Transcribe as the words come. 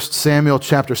Samuel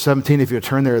chapter 17, if you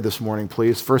turn there this morning,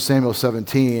 please. 1 Samuel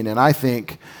 17, and I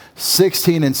think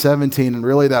 16 and 17, and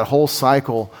really that whole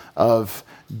cycle of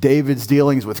David's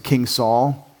dealings with King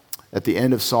Saul at the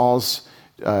end of Saul's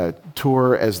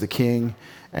tour as the king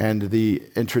and the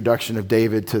introduction of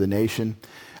David to the nation.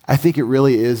 I think it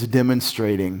really is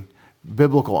demonstrating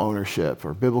biblical ownership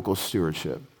or biblical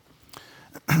stewardship.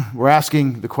 We're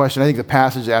asking the question, I think the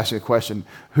passage is asking the question,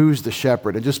 who's the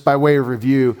shepherd? And just by way of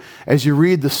review, as you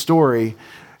read the story,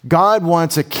 God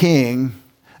wants a king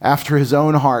after his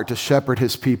own heart to shepherd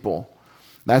his people.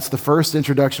 That's the first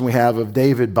introduction we have of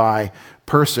David by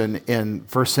person in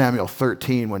 1 Samuel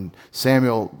 13 when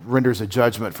Samuel renders a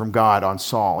judgment from God on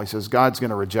Saul. He says, God's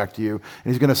going to reject you,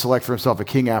 and he's going to select for himself a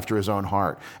king after his own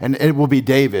heart. And it will be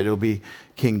David. It will be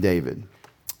King David.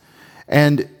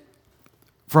 And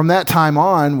from that time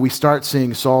on, we start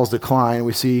seeing Saul's decline.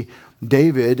 We see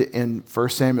David in 1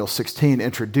 Samuel 16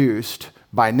 introduced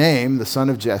by name, the son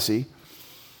of Jesse,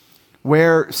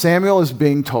 where Samuel is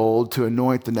being told to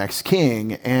anoint the next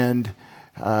king. And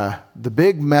the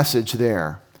big message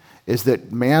there is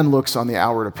that man looks on the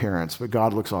outward appearance, but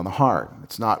God looks on the heart.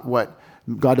 It's not what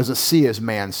God doesn't see as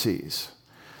man sees.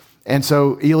 And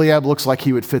so Eliab looks like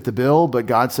he would fit the bill, but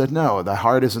God said, no, the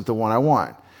heart isn't the one I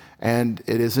want. And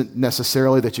it isn't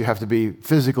necessarily that you have to be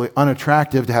physically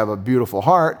unattractive to have a beautiful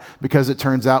heart, because it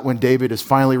turns out when David is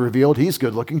finally revealed, he's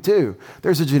good looking too.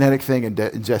 There's a genetic thing in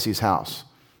Jesse's house.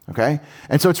 Okay?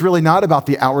 And so it's really not about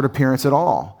the outward appearance at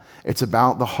all. It's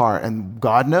about the heart. And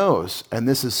God knows, and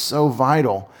this is so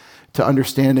vital to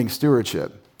understanding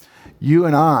stewardship. You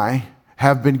and I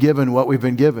have been given what we've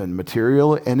been given,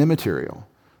 material and immaterial.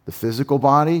 The physical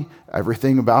body,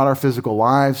 everything about our physical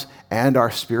lives, and our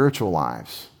spiritual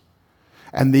lives.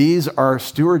 And these are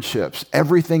stewardships.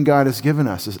 Everything God has given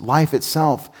us, life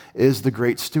itself is the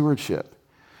great stewardship.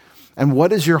 And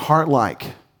what is your heart like?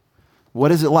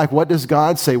 What is it like? What does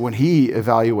God say when he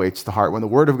evaluates the heart? When the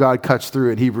word of God cuts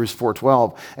through in Hebrews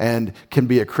 4:12 and can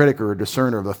be a critic or a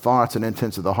discerner of the thoughts and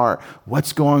intents of the heart,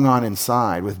 what's going on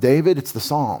inside? With David, it's the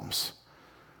Psalms.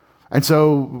 And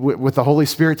so with the Holy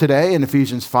Spirit today in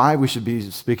Ephesians 5, we should be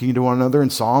speaking to one another in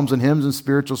psalms and hymns and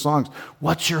spiritual songs.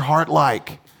 What's your heart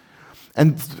like?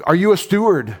 And are you a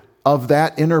steward of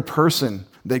that inner person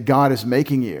that God is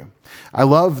making you? I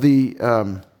love the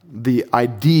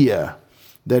idea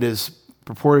that is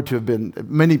purported to have been,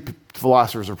 many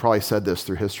philosophers have probably said this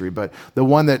through history, but the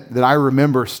one that I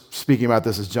remember speaking about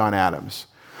this is John Adams.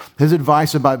 His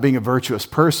advice about being a virtuous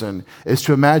person is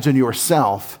to imagine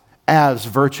yourself as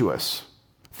virtuous.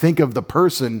 Think of the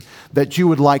person that you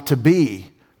would like to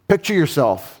be. Picture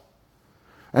yourself.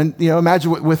 And,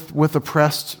 imagine with a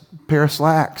pressed pair of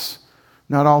slacks,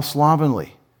 not all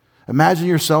slovenly. Imagine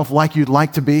yourself like you'd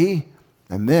like to be,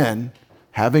 and then,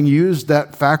 having used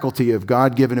that faculty of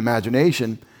God-given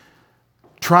imagination,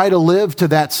 try to live to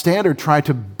that standard. Try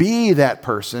to be that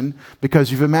person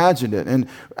because you've imagined it. And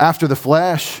after the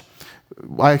flesh,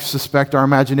 I suspect our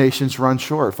imaginations fall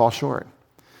short.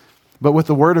 But with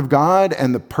the Word of God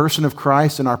and the person of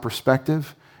Christ in our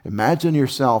perspective, imagine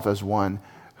yourself as one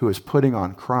who is putting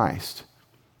on Christ.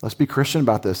 Let's be Christian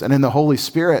about this. And in the Holy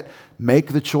Spirit,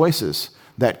 make the choices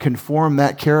that conform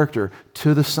that character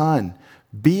to the Son.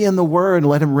 Be in the Word and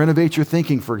let him renovate your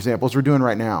thinking, for example, as we're doing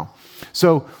right now.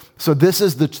 So this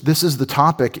is the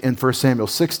topic in 1 Samuel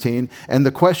 16, and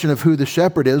the question of who the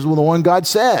shepherd is, well, the one God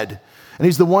said. And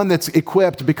he's the one that's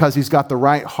equipped because he's got the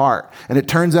right heart. And it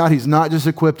turns out he's not just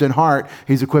equipped in heart,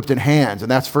 he's equipped in hands. And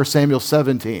that's 1 Samuel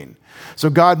 17. So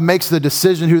God makes the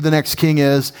decision who the next king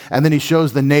is, and then he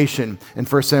shows the nation in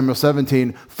 1 Samuel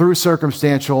 17 through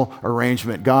circumstantial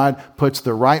arrangement. God puts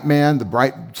the right man, the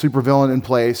right supervillain in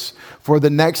place for the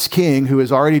next king who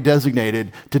is already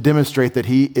designated to demonstrate that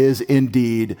he is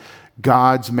indeed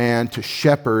God's man to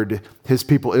shepherd his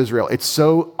people Israel. It's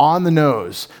so on the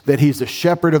nose that he's the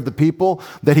shepherd of the people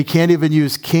that he can't even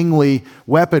use kingly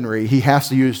weaponry. He has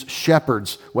to use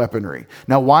shepherd's weaponry.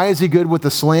 Now, why is he good with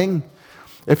the sling?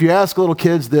 If you ask little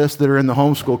kids this that are in the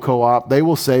homeschool co-op, they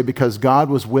will say because God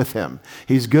was with him.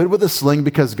 He's good with a sling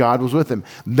because God was with him.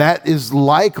 That is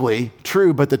likely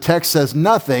true, but the text says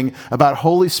nothing about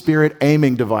Holy Spirit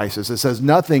aiming devices. It says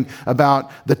nothing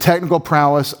about the technical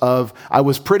prowess of, I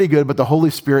was pretty good, but the Holy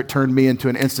Spirit turned me into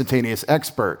an instantaneous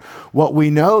expert. What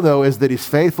we know, though, is that he's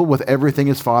faithful with everything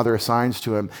his Father assigns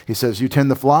to him. He says, you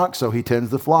tend the flock, so he tends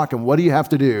the flock. And what do you have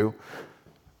to do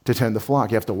to tend the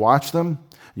flock? You have to watch them.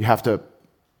 You have to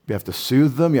You have to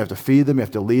soothe them, you have to feed them, you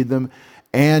have to lead them,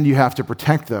 and you have to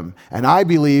protect them. And I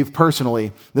believe,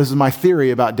 personally, this is my theory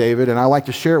about David, and I like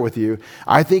to share it with you.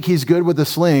 I think he's good with the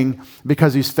sling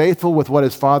because he's faithful with what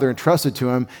his father entrusted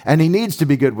to him, and he needs to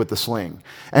be good with the sling.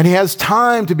 And he has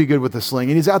time to be good with the sling,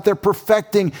 and he's out there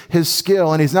perfecting his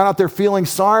skill, and he's not out there feeling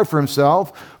sorry for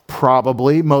himself,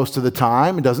 probably most of the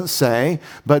time. It doesn't say,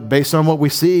 but based on what we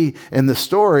see in the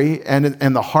story and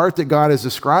the heart that God is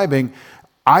describing,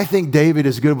 I think David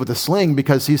is good with the sling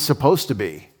because he's supposed to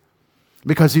be.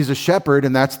 Because he's a shepherd,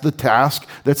 and that's the task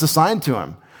that's assigned to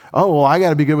him. Oh, well, I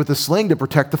got to be good with the sling to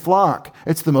protect the flock.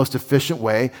 It's the most efficient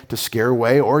way to scare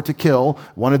away or to kill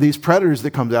one of these predators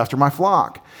that comes after my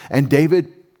flock. And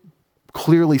David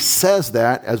clearly says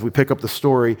that as we pick up the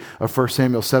story of 1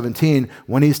 Samuel 17,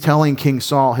 when he's telling King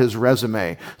Saul his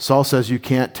resume. Saul says, you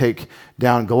can't take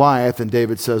down Goliath, and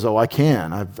David says, oh, I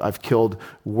can. I've killed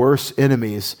worse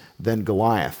enemies than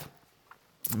Goliath.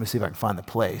 Let me see if I can find the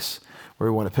place where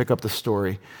we want to pick up the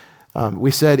story. We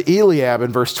said Eliab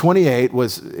in verse 28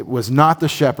 was not the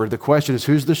shepherd. The question is,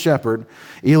 who's the shepherd?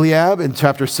 Eliab in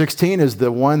chapter 16 is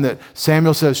the one that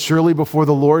Samuel says, surely before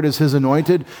the Lord is his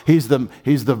anointed. He's the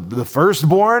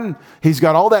firstborn. He's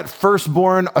got all that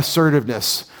firstborn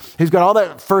assertiveness. He's got all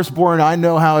that firstborn, I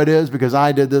know how it is because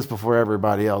I did this before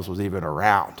everybody else was even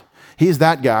around. He's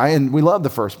that guy, and we love the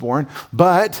firstborn,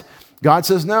 but God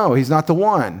says, no, he's not the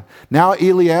one. Now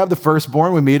Eliab, the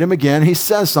firstborn, we meet him again. He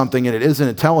says something, and it isn't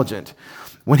intelligent.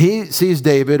 When he sees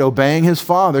David obeying his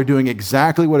father, doing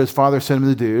exactly what his father sent him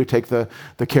to do, take the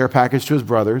care package to his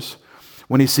brothers,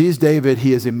 when he sees David,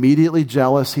 he is immediately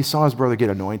jealous. He saw his brother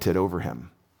get anointed over him.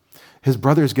 His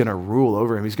brother's going to rule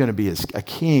over him. He's going to be a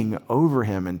king over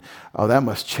him. And oh, that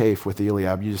must chafe with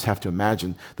Eliab. You just have to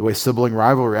imagine the way sibling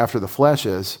rivalry after the flesh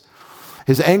is.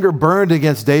 His anger burned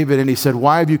against David, and he said,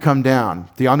 why have you come down?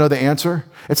 Do y'all know the answer?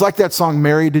 It's like that song,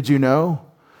 Mary, Did You Know?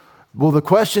 Well, the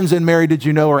questions in Mary, Did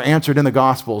You Know are answered in the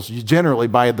Gospels, generally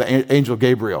by the angel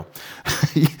Gabriel.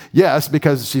 Yes,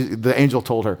 because the angel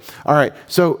told her. All right,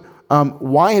 so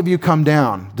why have you come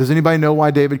down? Does anybody know why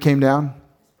David came down?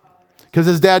 Because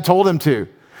his dad told him to.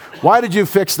 Why did you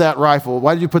fix that rifle?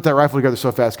 Why did you put that rifle together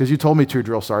so fast? Because you told me to,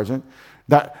 drill sergeant.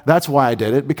 That's why I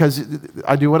did it, because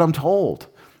I do what I'm told.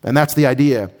 And that's the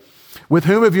idea. With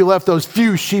whom have you left those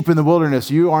few sheep in the wilderness?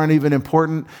 You aren't even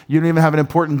important. You don't even have an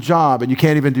important job, and you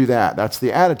can't even do that. That's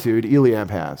the attitude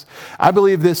Eliab has. I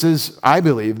believe this is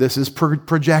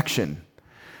projection.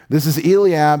 This is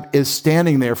Eliab is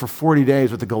standing there for 40 days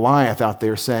with the Goliath out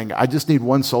there saying, I just need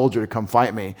one soldier to come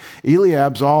fight me.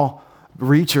 Eliab's all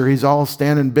reacher. He's all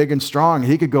standing big and strong.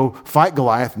 He could go fight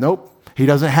Goliath. Nope. He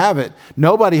doesn't have it.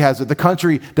 Nobody has it. The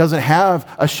country doesn't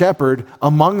have a shepherd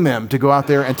among them to go out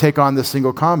there and take on this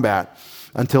single combat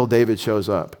until David shows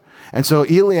up. And so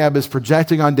Eliab is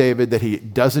projecting on David that he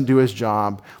doesn't do his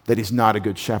job, that he's not a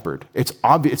good shepherd. It's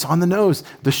obvious. It's on the nose.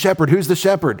 The shepherd. Who's the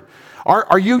shepherd?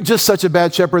 Are you just such a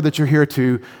bad shepherd that you're here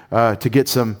to get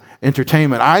some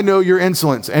entertainment? I know your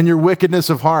insolence and your wickedness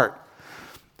of heart.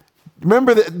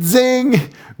 Remember that,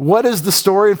 zing! What is the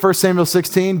story in 1 Samuel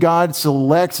 16? God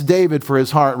selects David for his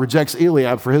heart, rejects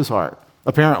Eliab for his heart,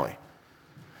 apparently.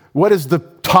 What is the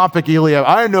topic, Eliab?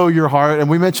 I know your heart, and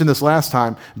we mentioned this last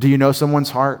time. Do you know someone's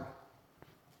heart?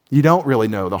 You don't really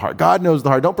know the heart. God knows the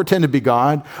heart. Don't pretend to be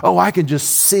God. Oh, I can just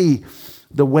see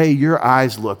the way your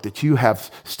eyes look, that you have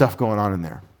stuff going on in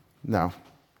there. No.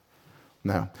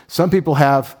 Some people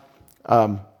have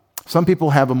a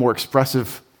more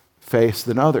expressive face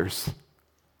than others.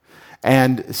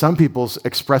 And some people's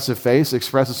expressive face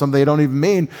expresses something they don't even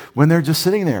mean when they're just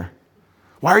sitting there.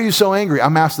 Why are you so angry?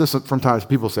 I'm asked this from times.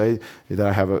 People say that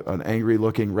I have an angry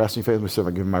looking resting face. Let me see if I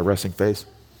can give them my resting face.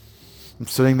 I'm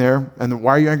sitting there, and then,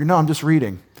 why are you angry? No, I'm just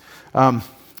reading.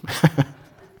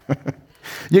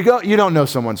 You don't know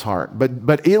someone's heart.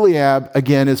 But Eliab,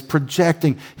 again, is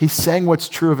projecting. He's saying what's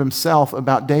true of himself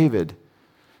about David.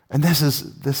 And this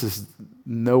is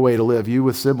no way to live. You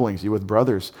with siblings, you with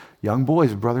brothers, young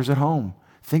boys, brothers at home.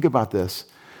 Think about this.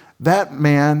 That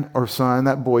man or son,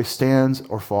 that boy stands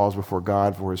or falls before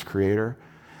God, for his creator.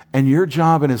 And your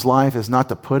job in his life is not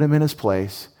to put him in his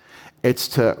place. It's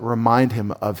to remind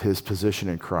him of his position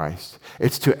in Christ.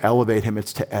 It's to elevate him.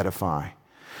 It's to edify.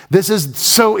 This is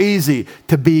so easy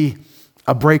to be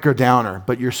a breaker downer,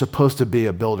 but you're supposed to be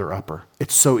a builder upper.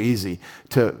 It's so easy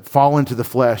to fall into the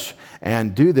flesh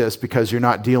and do this because you're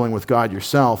not dealing with God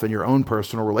yourself and your own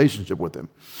personal relationship with him.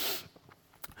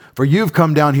 For you've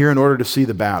come down here in order to see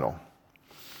the battle.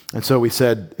 And so we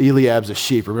said Eliab's a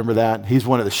sheep. Remember that? He's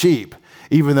one of the sheep.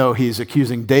 even though he's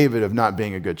accusing David of not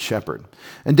being a good shepherd.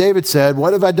 And David said,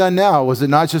 what have I done now? Was it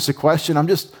not just a question? I'm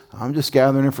just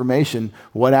gathering information.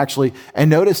 What actually, and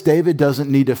notice David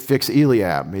doesn't need to fix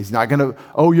Eliab. He's not going to,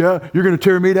 oh yeah, you're going to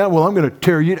tear me down? Well, I'm going to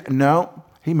tear you down. No,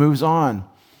 he moves on.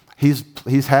 He's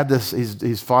had this,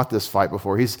 he's fought this fight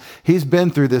before. He's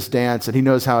been through this dance and he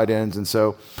knows how it ends. And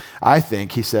so I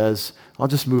think he says, I'll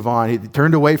just move on. He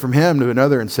turned away from him to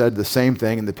another and said the same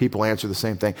thing, and the people answered the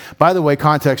same thing. By the way,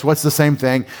 context, what's the same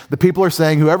thing? The people are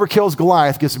saying whoever kills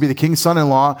Goliath gets to be the king's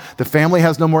son-in-law, the family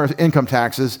has no more income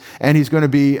taxes, and he's going to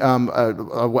be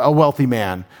a wealthy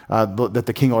man, that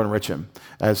the king will enrich him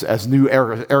as new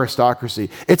aristocracy.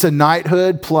 It's a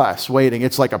knighthood plus waiting.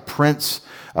 It's like a prince,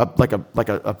 like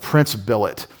a prince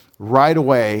billet right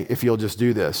away if you'll just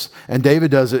do this. And David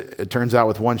does it, it turns out,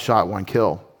 with one shot, one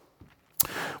kill.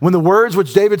 When the words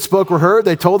which David spoke were heard,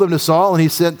 they told them to Saul, and he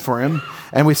sent for him.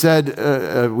 And we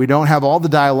said, we don't have all the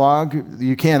dialogue.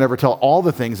 You can't ever tell all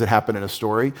the things that happen in a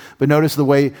story. But notice the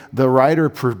way the writer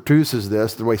produces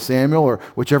this, the way Samuel or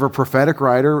whichever prophetic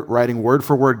writer writing word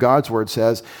for word God's word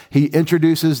says, he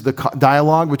introduces the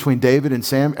dialogue between David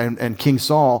and King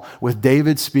Saul with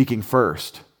David speaking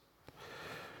first.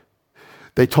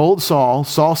 They told Saul,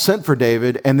 Saul sent for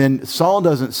David, and then Saul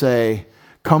doesn't say,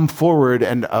 come forward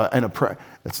and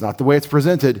that's not the way it's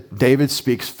presented. David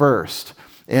speaks first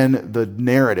in the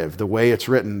narrative, the way it's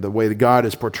written, the way that God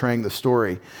is portraying the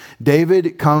story.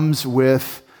 David comes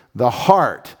with the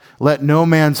heart. Let no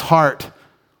man's heart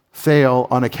fail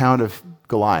on account of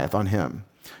Goliath, on him.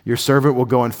 Your servant will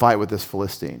go and fight with this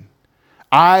Philistine.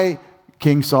 I,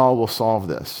 King Saul, will solve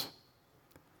this.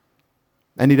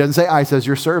 And he doesn't say I, he says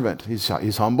your servant. He's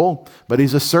humble, but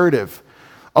he's assertive.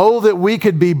 Oh, that we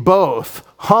could be both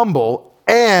humble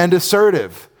and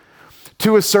assertive.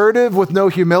 Too assertive with no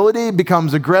humility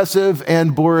becomes aggressive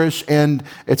and boorish, and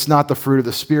it's not the fruit of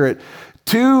the Spirit.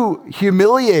 Too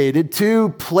humiliated, too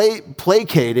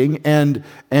placating, and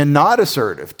not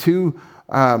assertive. Too,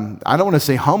 I don't want to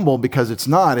say humble because it's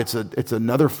not. It's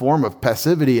another form of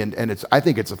passivity, and I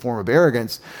think it's a form of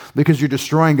arrogance because you're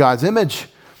destroying God's image.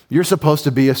 You're supposed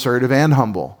to be assertive and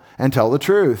humble and tell the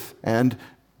truth. And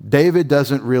David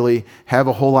doesn't really have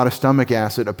a whole lot of stomach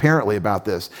acid, apparently, about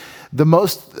this. The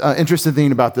most interesting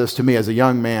thing about this to me as a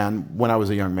young man, when I was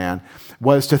a young man,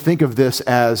 was to think of this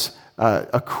as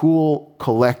a cool,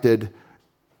 collected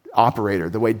operator,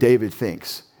 the way David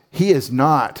thinks. He is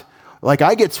not, like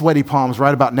I get sweaty palms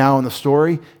right about now in the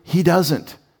story. He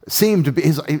doesn't seem to be,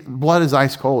 his blood is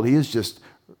ice cold. He is just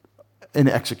in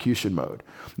execution mode.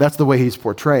 That's the way he's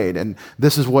portrayed. And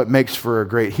this is what makes for a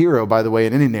great hero, by the way,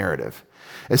 in any narrative.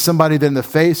 As somebody that in the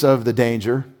face of the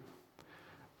danger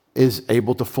is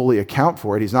able to fully account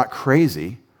for it. He's not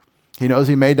crazy. He knows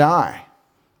he may die,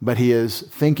 but he is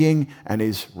thinking and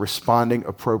he's responding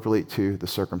appropriately to the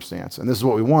circumstance. And this is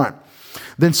what we want.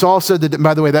 Then Saul said that,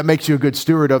 by the way, that makes you a good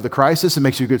steward of the crisis. It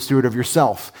makes you a good steward of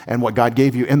yourself and what God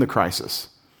gave you in the crisis.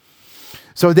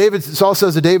 So Saul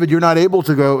says to David, you're not able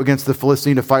to go against the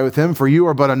Philistine to fight with him, for you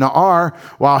are but a Na'ar,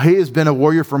 while he has been a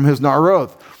warrior from his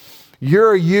Na'aroth.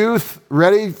 You're a youth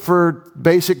ready for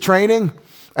basic training,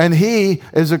 and he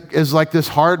is like this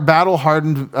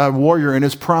battle-hardened warrior in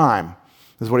his prime,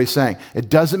 is what he's saying. It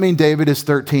doesn't mean David is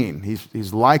 13.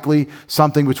 He's likely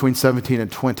something between 17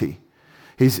 and 20.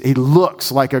 He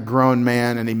looks like a grown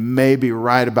man, and he may be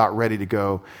right about ready to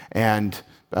go and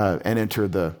enter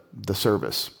the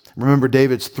service. Remember,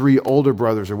 David's 3 older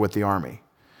brothers are with the army.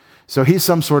 So he's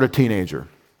some sort of teenager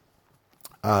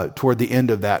toward the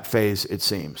end of that phase, it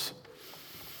seems.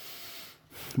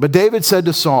 But David said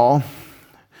to Saul,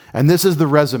 and this is the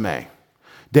resume.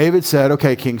 David said,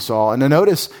 okay, King Saul. And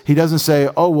notice he doesn't say,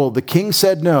 oh, well, the king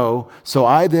said no, so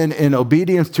I then, in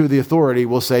obedience to the authority,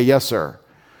 will say, yes, sir.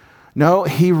 No,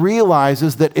 he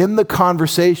realizes that in the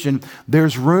conversation,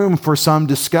 there's room for some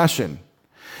discussion.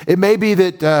 It may be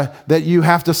that you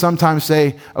have to sometimes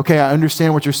say, okay, I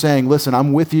understand what you're saying. Listen,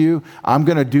 I'm with you. I'm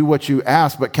going to do what you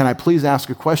ask, but can I please ask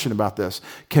a question about this?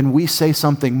 Can we say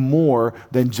something more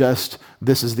than just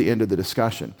this is the end of the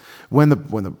discussion? When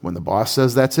the boss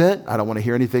says that's it, I don't want to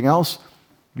hear anything else,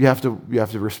 you have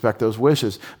to respect those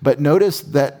wishes. But notice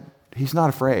that he's not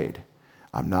afraid.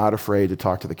 I'm not afraid to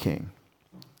talk to the king.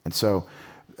 And so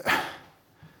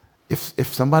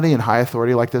if somebody in high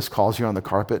authority like this calls you on the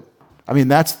carpet, I mean,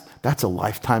 that's a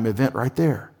lifetime event right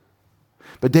there.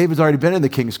 But David's already been in the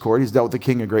king's court. He's dealt with the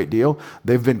king a great deal.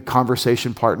 They've been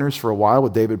conversation partners for a while,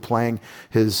 with David playing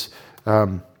his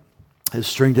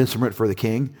stringed instrument for the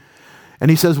king. And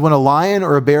he says, when a lion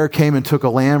or a bear came and took a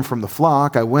lamb from the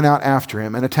flock, I went out after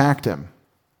him and attacked him.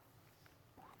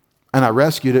 And I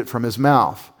rescued it from his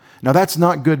mouth. Now, that's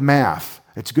not good math.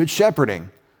 It's good shepherding.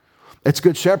 It's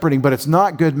good shepherding, but it's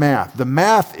not good math. The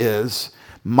math is,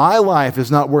 my life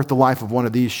is not worth the life of one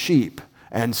of these sheep.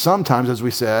 And sometimes, as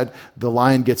we said, the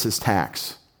lion gets his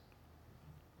tax.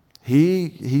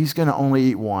 He's going to only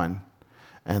eat one,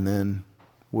 and then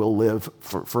we'll live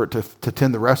for it to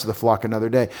tend the rest of the flock another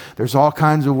day. There's all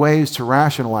kinds of ways to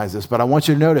rationalize this, but I want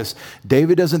you to notice,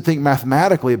 David doesn't think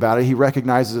mathematically about it. He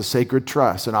recognizes a sacred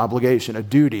trust, an obligation, a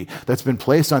duty that's been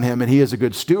placed on him, and he is a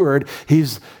good steward.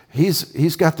 He's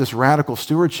got this radical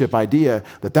stewardship idea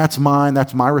that that's mine,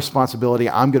 that's my responsibility,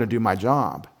 I'm going to do my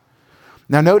job.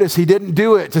 Now notice, he didn't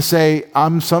do it to say,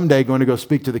 I'm someday going to go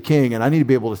speak to the king, and I need to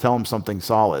be able to tell him something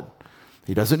solid.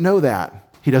 He doesn't know that.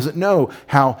 He doesn't know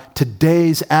how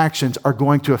today's actions are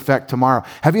going to affect tomorrow.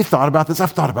 Have you thought about this?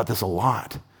 I've thought about this a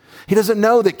lot. He doesn't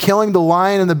know that killing the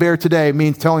lion and the bear today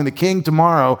means telling the king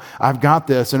tomorrow, I've got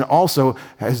this, and also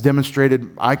has demonstrated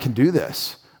I can do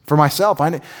this for myself.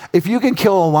 If you can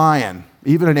kill a lion,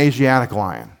 even an Asiatic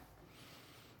lion,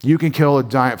 you can kill a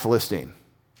giant Philistine.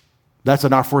 That's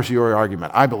an a fortiori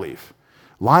argument, I believe.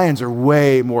 Lions are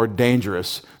way more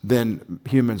dangerous than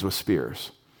humans with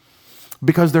spears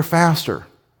because they're faster,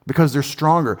 because they're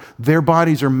stronger. Their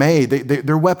bodies are made.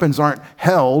 Their weapons aren't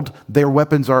held. Their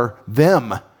weapons are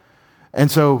them. And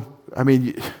so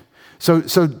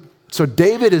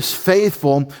David is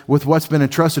faithful with what's been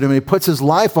entrusted to him. He puts his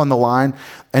life on the line.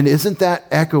 And isn't that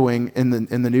echoing in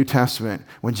the New Testament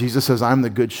when Jesus says, I'm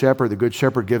the good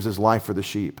shepherd gives his life for the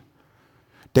sheep.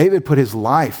 David put his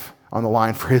life on the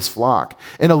line for his flock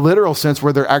in a literal sense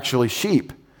where they're actually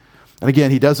sheep. And again,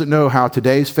 he doesn't know how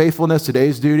today's faithfulness,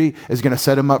 today's duty is going to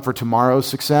set him up for tomorrow's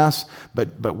success,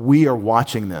 but we are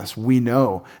watching this. We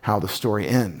know how the story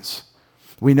ends.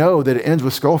 We know that it ends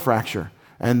with skull fracture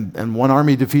and one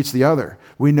army defeats the other.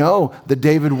 We know that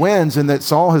David wins and that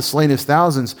Saul has slain his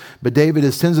thousands, but David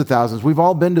has tens of thousands. We've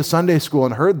all been to Sunday school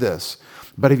and heard this,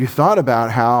 but have you thought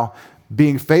about how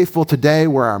being faithful today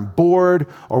where I'm bored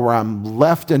or where I'm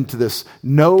left into this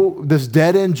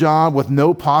dead-end job with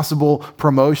no possible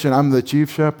promotion. I'm the chief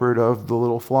shepherd of the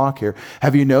little flock here.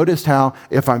 Have you noticed how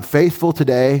if I'm faithful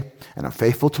today and I'm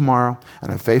faithful tomorrow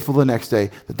and I'm faithful the next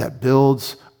day, that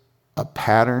builds a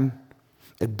pattern,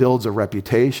 it builds a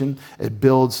reputation, it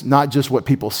builds not just what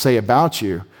people say about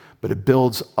you, but it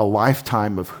builds a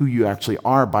lifetime of who you actually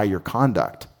are by your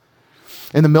conduct.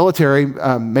 In the military,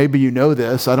 maybe you know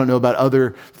this. I don't know about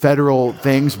other federal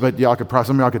things, but some of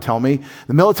y'all could tell me. In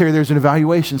the military, there's an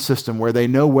evaluation system where they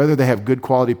know whether they have good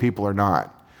quality people or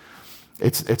not.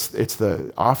 It's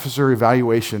the officer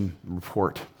evaluation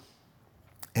report,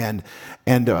 and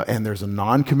there's a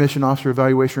non-commissioned officer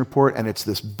evaluation report, and it's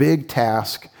this big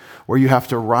task where you have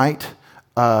to write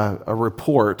a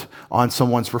report on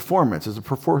someone's performance. It's a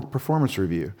performance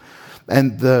review.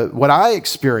 And what I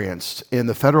experienced in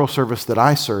the federal service that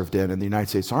I served in the United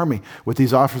States Army with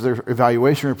these officer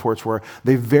evaluation reports were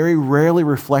they very rarely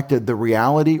reflected the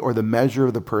reality or the measure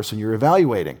of the person you're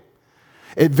evaluating.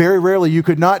 It very rarely, you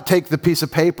could not take the piece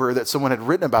of paper that someone had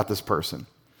written about this person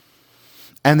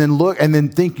and then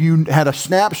think you had a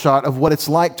snapshot of what it's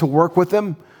like to work with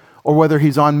him or whether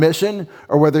he's on mission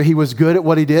or whether he was good at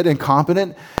what he did and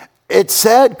competent. It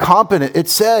said competent. It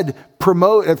said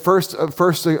promote at first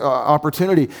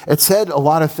opportunity. It said a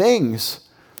lot of things.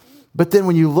 But then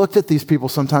when you looked at these people,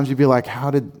 sometimes you'd be like,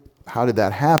 how did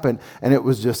that happen? And it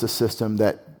was just a system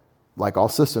that, like all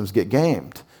systems, get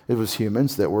gamed. It was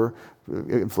humans that were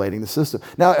inflating the system.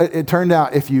 Now, it turned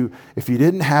out if you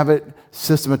didn't have it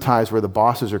systematized where the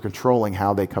bosses are controlling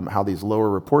how these lower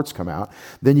reports come out,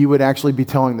 then you would actually be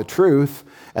telling the truth,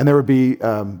 and there would be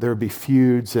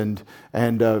feuds and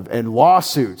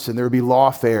lawsuits, and there would be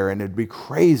lawfare, and it'd be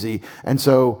crazy. And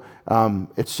so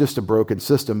it's just a broken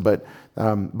system. But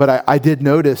I did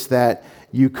notice that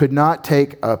you could not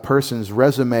take a person's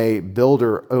resume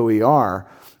builder OER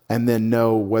and then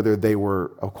know whether they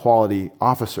were a quality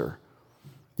officer.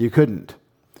 You couldn't.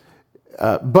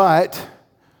 But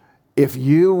if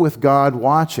you, with God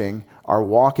watching, are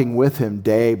walking with him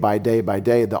day by day by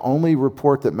day, the only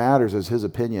report that matters is his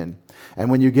opinion.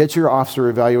 And when you get your officer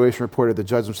evaluation report at the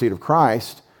judgment seat of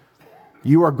Christ,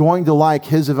 you are going to like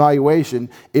his evaluation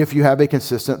if you have a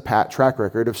consistent track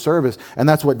record of service. And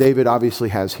that's what David obviously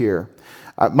has here.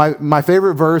 My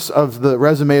favorite verse of the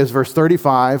resume is verse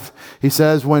 35. He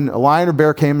says, when a lion or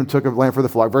bear came and took a lamb for the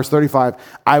flock, verse 35,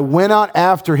 I went out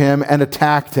after him and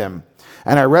attacked him,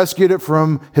 and I rescued it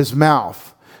from his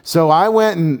mouth.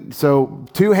 So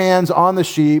two hands on the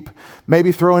sheep,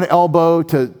 maybe throw an elbow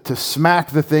to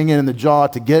smack the thing in the jaw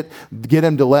to get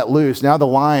him to let loose. Now the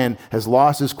lion has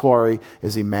lost his quarry.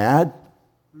 Is he mad?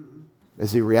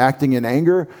 Is he reacting in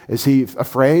anger? Is he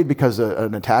afraid because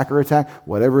an attacker attacked?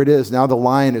 Whatever it is, now the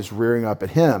lion is rearing up at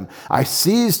him. I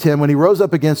seized him. When he rose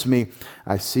up against me,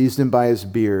 I seized him by his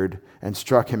beard and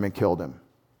struck him and killed him.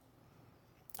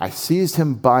 I seized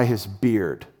him by his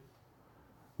beard.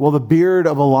 Well, the beard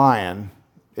of a lion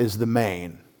is the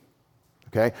mane.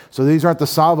 Okay, so these aren't the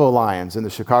Savo lions in the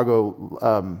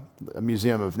Chicago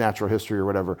Museum of Natural History or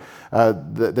whatever.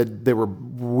 They were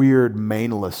weird,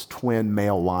 maneless twin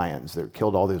male lions that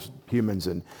killed all these humans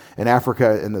in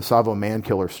Africa in the Savo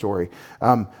man-killer story.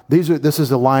 This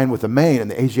is a lion with a mane,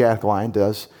 and the Asiatic lion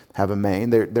does have a mane.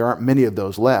 There aren't many of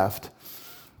those left.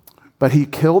 But he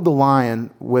killed the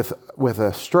lion with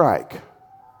a strike.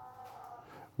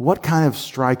 What kind of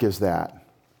strike is that?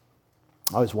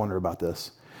 I always wonder about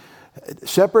this.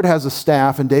 Shepherd has a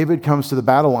staff, and David comes to the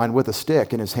battle line with a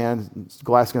stick in his hand.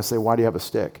 Goliath's going to say, why do you have a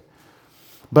stick?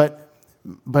 But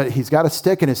he's got a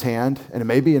stick in his hand, and it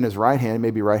may be in his right hand, it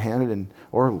may be right-handed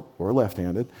or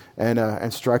left-handed,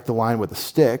 and strike the lion with a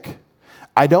stick.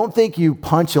 I don't think you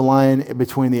punch a lion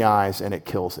between the eyes and it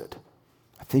kills it.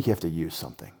 I think you have to use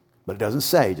something. But it doesn't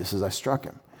say, just as I struck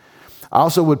him. I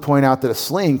also would point out that a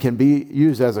sling can be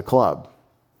used as a club.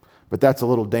 But that's a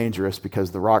little dangerous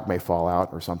because the rock may fall out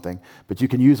or something. But you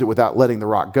can use it without letting the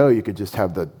rock go. You could just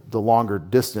have the longer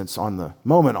distance on the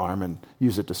moment arm and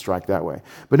use it to strike that way.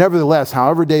 But nevertheless,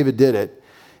 however David did it,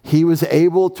 he was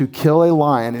able to kill a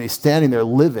lion, and he's standing there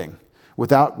living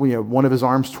without one of his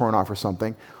arms torn off or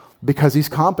something because he's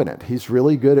competent. He's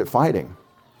really good at fighting.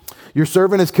 Your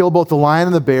servant has killed both the lion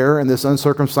and the bear, and this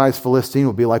uncircumcised Philistine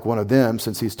will be like one of them,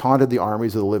 since he's taunted the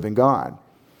armies of the living God.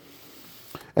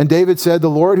 And David said, the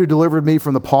Lord who delivered me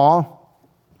from the paw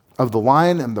of the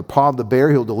lion and the paw of the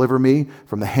bear, he'll deliver me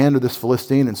from the hand of this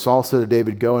Philistine. And Saul said to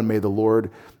David, go, and may the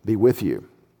Lord be with you.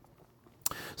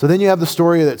 So then you have the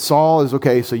story that Saul is,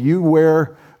 okay, so you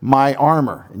wear my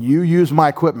armor, and you use my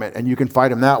equipment, and you can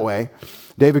fight him that way.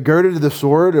 David girded the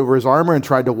sword over his armor and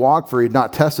tried to walk, for he had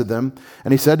not tested them.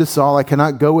 And he said to Saul, I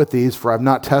cannot go with these, for I have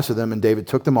not tested them. And David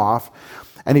took them off.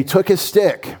 And he took his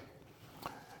stick,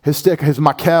 his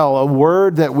makel, a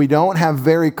word that we don't have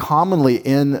very commonly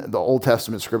in the Old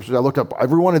Testament scriptures. I looked up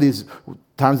every one of these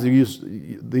times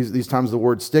these times the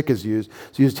word stick is used.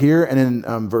 It's used here and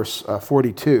in verse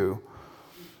 42.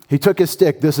 He took his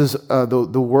stick. This is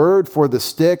the word for the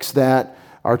sticks that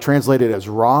are translated as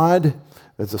rod.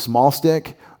 It's a small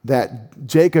stick that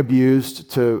Jacob used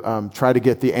to try to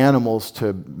get the animals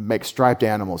to make striped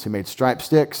animals. He made striped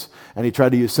sticks, and he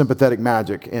tried to use sympathetic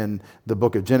magic in the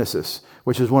book of Genesis,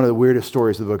 which is one of the weirdest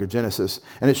stories of the book of Genesis.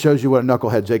 And it shows you what a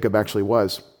knucklehead Jacob actually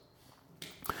was.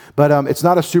 But it's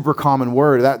not a super common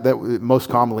word. That most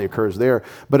commonly occurs there.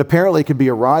 But apparently it could be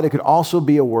a rod. It could also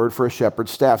be a word for a shepherd's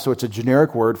staff. So it's a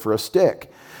generic word for a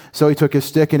stick. So he took his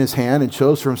stick in his hand and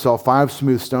chose for himself 5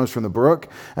 smooth stones from the brook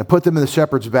and put them in the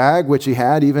shepherd's bag, which he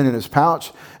had even in his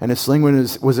pouch, and his sling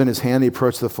was in his hand. He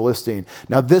approached the Philistine.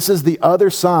 Now this is the other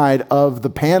side of the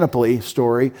panoply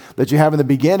story that you have in the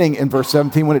beginning in verse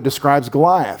 17 when it describes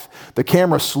Goliath. The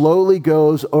camera slowly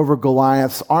goes over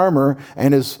Goliath's armor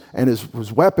and his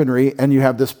weaponry, and you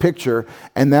have this picture,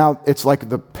 and now it's like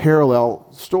the parallel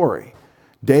story.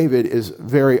 David is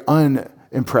very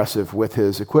impressive with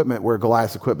his equipment, where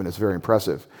Goliath's equipment is very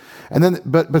impressive. And then,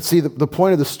 but see, the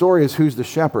point of the story is who's the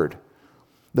shepherd?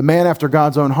 The man after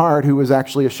God's own heart, who was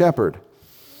actually a shepherd.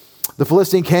 The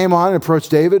Philistine came on and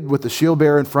approached David with the shield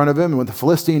bearer in front of him. And when the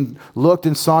Philistine looked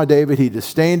and saw David, he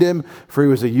disdained him, for he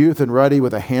was a youth and ruddy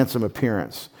with a handsome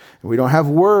appearance. And we don't have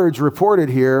words reported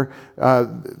here.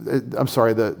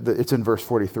 It's in verse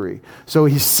 43. So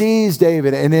he sees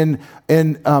David, and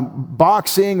in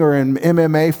boxing or in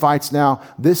MMA fights now,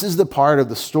 this is the part of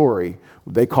the story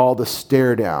they call the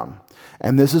stare down.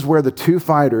 And this is where the two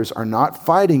fighters are not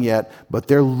fighting yet, but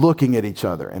they're looking at each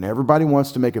other. And everybody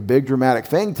wants to make a big dramatic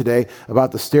thing today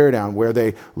about the stare down, where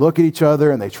they look at each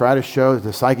other and they try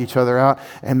to psych each other out.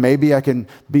 And maybe I can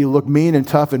look mean and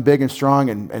tough and big and strong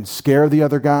and scare the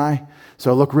other guy. So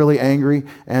I look really angry.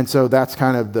 And so that's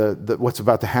kind of the what's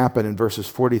about to happen in verses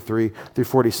 43 through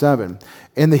 47.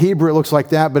 In the Hebrew, it looks like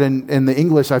that, but in the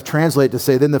English, I've translated to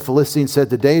say, then the Philistine said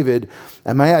to David,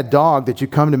 am I a dog that you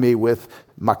come to me with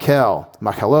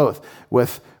makeloth,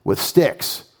 with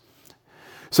sticks?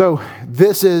 So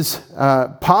this is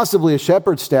possibly a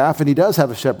shepherd's staff, and he does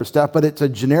have a shepherd's staff, but it's a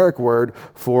generic word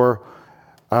for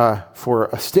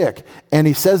a stick. And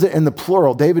he says it in the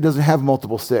plural. David doesn't have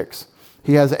multiple sticks.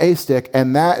 He has a stick,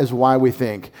 and that is why we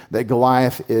think that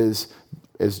Goliath is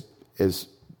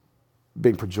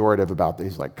being pejorative about this.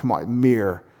 He's like, come on,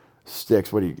 mere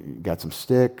sticks. What do you got some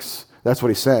sticks? That's what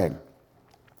he's saying.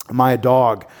 Am I a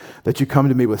dog that you come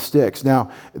to me with sticks?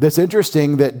 Now, that's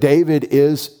interesting that David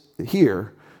is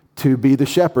here to be the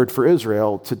shepherd for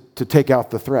Israel to take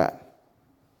out the threat.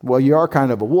 Well, you are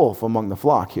kind of a wolf among the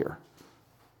flock here.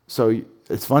 So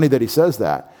it's funny that he says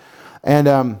that.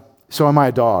 And so am I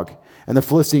a dog? And the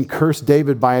Philistine cursed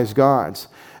David by his gods.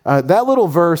 That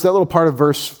little part of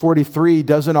verse 43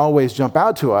 doesn't always jump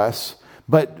out to us,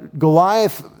 but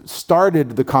Goliath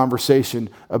started the conversation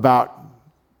about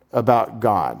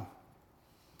God.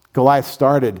 Goliath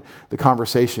started the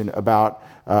conversation about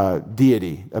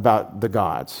deity, about the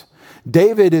gods.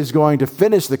 David is going to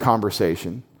finish the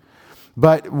conversation,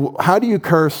 but how do you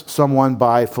curse someone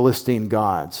by Philistine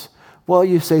gods? Well,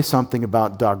 you say something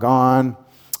about Dagon,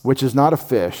 which is not a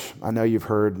fish. I know you've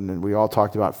heard, and we all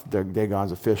talked about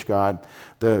Dagon's a fish god.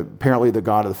 Apparently the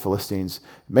god of the Philistines.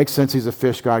 It makes sense he's a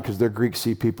fish god because they're Greek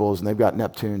sea peoples and they've got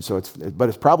Neptune, but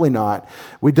it's probably not.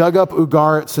 We dug up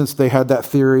Ugarit since they had that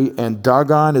theory, and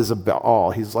Dagon is a Baal.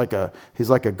 He's like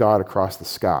a god across the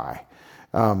sky.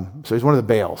 So he's one of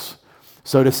the Baals.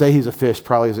 So to say he's a fish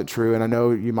probably isn't true, and I know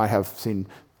you might have seen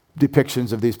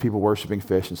depictions of these people worshiping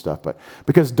fish and stuff, but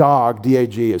because dog,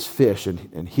 D-A-G, is fish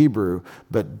in Hebrew,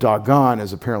 but Dagon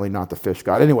is apparently not the fish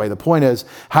god. Anyway, the point is,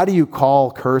 how do you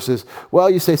call curses? Well,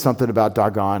 you say something about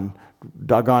Dagon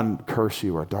curse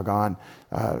you, or Dagon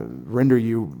render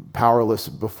you powerless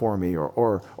before me,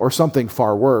 or something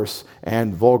far worse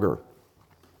and vulgar.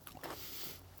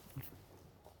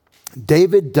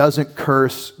 David doesn't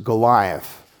curse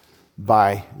Goliath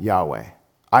by Yahweh.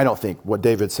 I don't think what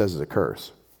David says is a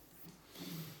curse.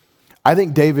 I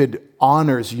think David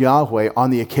honors Yahweh on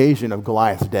the occasion of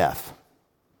Goliath's death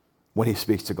when he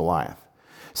speaks to Goliath.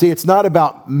 See, it's not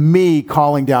about me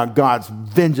calling down God's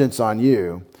vengeance on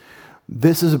you.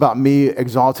 This is about me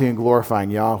exalting and glorifying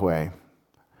Yahweh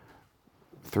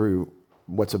through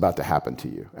what's about to happen to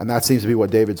you. And that seems to be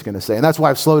what David's going to say. And that's why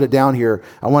I've slowed it down here.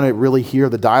 I want to really hear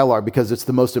the dialogue because it's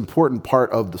the most important part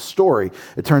of the story.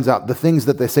 It turns out the things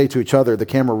that they say to each other, the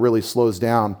camera really slows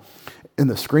down in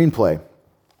the screenplay.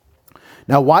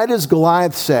 Now, why does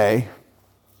Goliath say,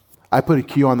 I put a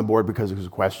Q on the board because it was a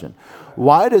question.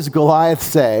 Why does Goliath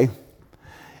say,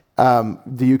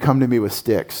 do you come to me with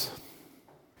sticks?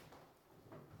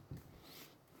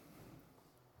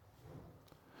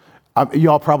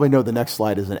 You all probably know the next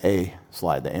slide is an A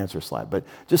slide, the answer slide. But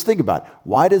just think about it.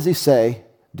 Why does he say,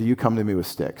 do you come to me with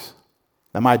sticks?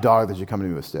 Am I a dog that you come to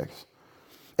me with sticks?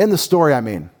 In the story, I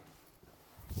mean.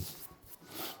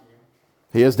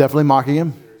 He is definitely mocking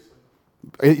him.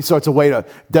 So it's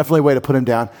definitely a way to put him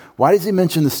down. Why does he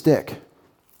mention the stick?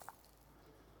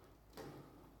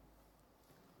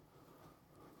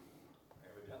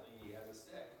 Evidently he had a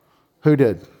stick. Who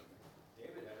did? David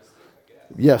had a stick, I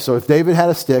guess. Yeah, so if David had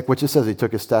a stick, which it says he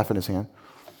took his staff in his hand,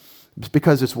 it's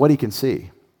because it's what he can see.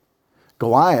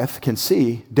 Goliath can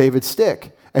see David's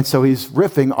stick, and so he's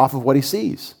riffing off of what he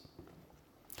sees.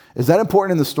 Is that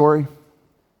important in the story?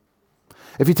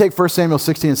 If you take 1 Samuel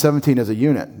 16 and 17 as a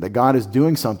unit, that God is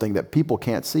doing something that people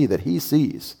can't see, that he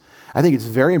sees, I think it's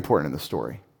very important in the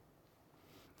story.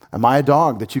 Am I a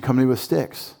dog that you come to me with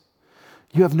sticks?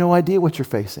 You have no idea what you're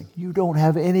facing. You don't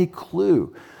have any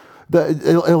clue.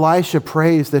 Elisha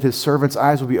prays that his servants'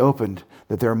 eyes will be opened,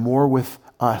 that they're more with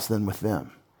us than with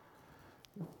them.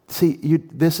 See,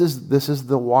 this is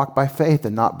the walk by faith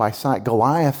and not by sight.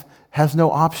 Goliath has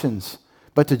no options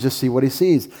but to just see what he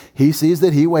sees. He sees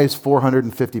that he weighs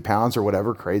 450 pounds or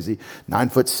whatever, crazy,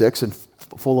 9'6" and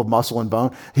full of muscle and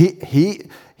bone.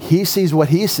 He sees what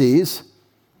he sees,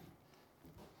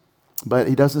 but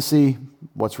he doesn't see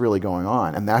what's really going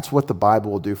on. And that's what the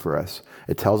Bible will do for us.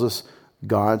 It tells us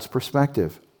God's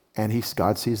perspective. And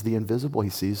God sees the invisible. He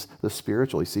sees the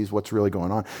spiritual. He sees what's really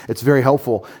going on. It's very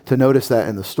helpful to notice that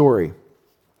in the story.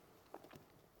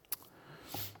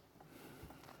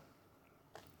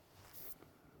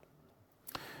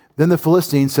 Then the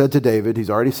Philistine said to David, he's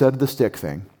already said the stick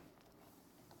thing,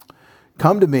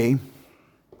 come to me,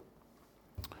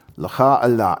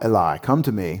 Lacha Eli, come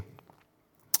to me,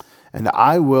 and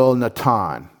I will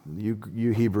Natan.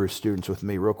 You Hebrew students with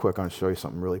me, real quick, I'm going to show you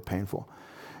something really painful.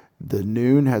 The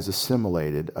noon has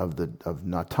assimilated of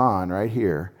Natan right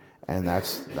here, and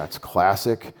that's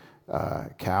classic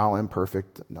Cal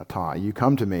imperfect Natan. You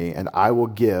come to me, and I will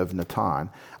give Natan.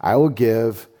 I will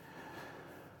give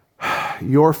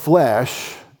your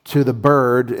flesh to the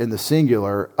bird in the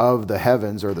singular of the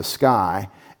heavens or the sky,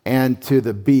 and to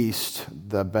the beast,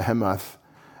 the behemoth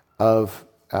of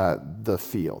the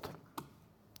field.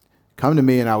 Come to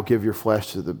me and I'll give your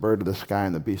flesh to the bird of the sky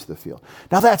and the beast of the field.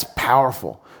 Now that's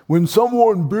powerful. When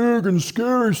someone big and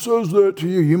scary says that to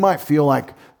you, you might feel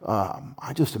like,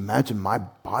 I just imagine my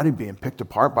body being picked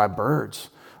apart by birds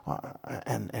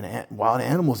and wild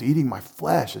animals eating my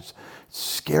flesh. It's a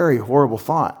scary, horrible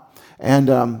thought. And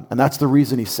that's the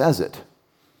reason he says it.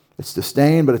 It's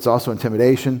disdain, but it's also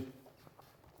intimidation.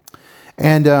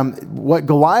 And what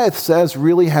Goliath says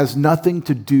really has nothing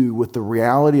to do with the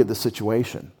reality of the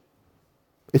situation.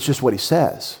 It's just what he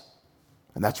says.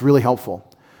 And that's really helpful.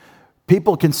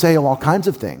 People can say all kinds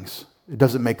of things. It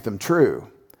doesn't make them true.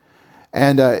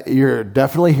 And you're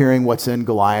definitely hearing what's in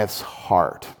Goliath's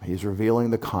heart. He's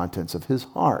revealing the contents of his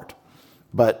heart.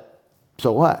 But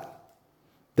so what?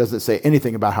 Doesn't say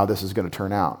anything about how this is going to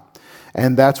turn out.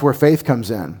 And that's where faith comes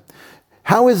in.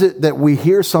 How is it that we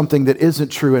hear something that isn't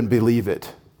true and believe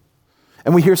it?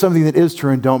 And we hear something that is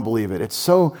true and don't believe it? It's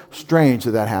so strange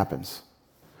that happens.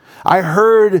 I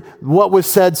heard what was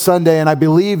said Sunday and I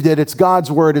believed it. It's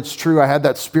God's word. It's true. I had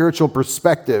that spiritual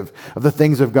perspective of the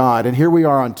things of God. And here we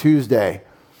are on Tuesday,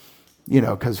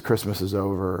 because Christmas is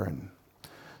over. And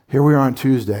here we are on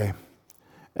Tuesday.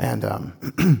 And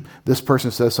this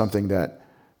person says something that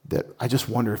I just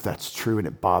wonder if that's true, and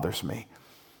it bothers me.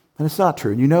 And it's not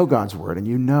true. And you know God's word, and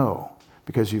you know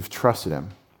because you've trusted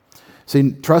him.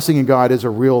 See, trusting in God is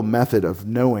a real method of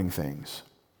knowing things.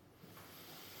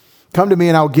 Come to me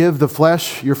and I'll give your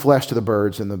flesh to the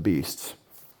birds and the beasts.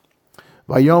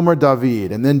 Vayomer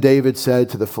David. And then David said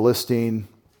to the Philistine,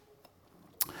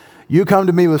 you come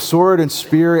to me with sword and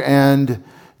spear and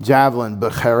javelin.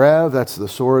 B'cherev, that's the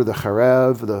sword, the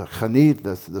cherev, the chanit,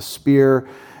 the spear,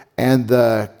 and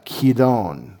the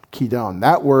kidon. Kidon.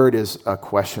 That word is a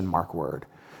question mark word.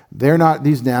 They're not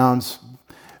these nouns.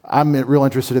 I'm real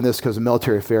interested in this because of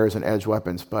military affairs and edge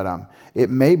weapons, but it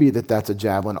may be that that's a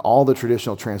javelin. All the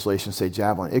traditional translations say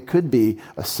javelin. It could be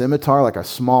a scimitar, like a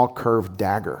small curved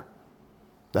dagger.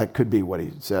 That could be what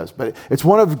he says. But it's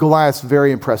one of Goliath's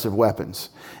very impressive weapons.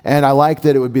 And I like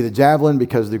that it would be the javelin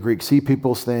because of the Greek sea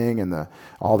peoples thing and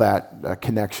all that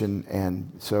connection.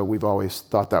 And so we've always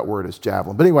thought that word is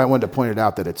javelin. But anyway, I wanted to point it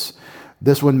out that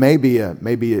this one may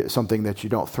be something that you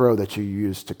don't throw, that you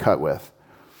use to cut with.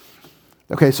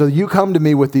 Okay, so you come to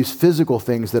me with these physical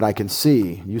things that I can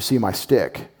see. You see my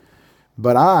stick.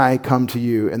 But I come to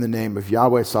you in the name of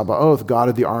Yahweh Sabaoth, God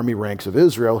of the army ranks of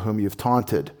Israel, whom you've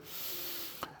taunted.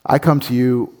 I come to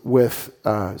you with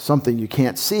something you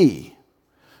can't see.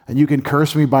 And you can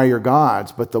curse me by your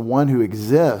gods, but the one who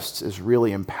exists is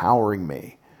really empowering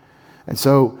me. And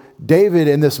so David,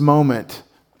 in this moment,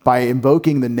 by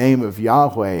invoking the name of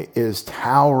Yahweh, is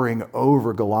towering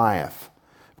over Goliath.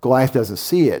 Goliath doesn't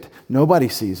see it. Nobody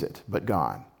sees it but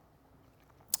God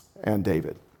and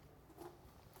David.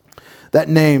 That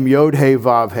name,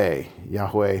 Yod-Heh-Vav-Heh,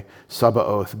 Yahweh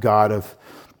Sabaoth, God of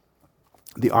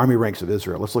the army ranks of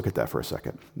Israel. Let's look at that for a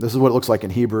second. This is what it looks like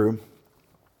in Hebrew.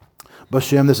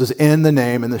 Bashem, this is in the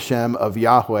name, in the Shem of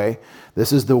Yahweh.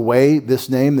 This is the way, this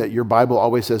name that your Bible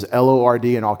always says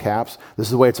L-O-R-D in all caps. This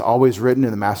is the way it's always written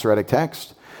in the Masoretic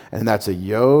text. And that's a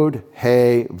Yod,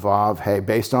 He, Vav, He,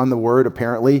 based on the word,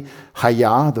 apparently,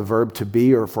 Hayah, the verb to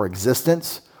be or for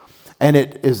existence. And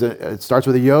it starts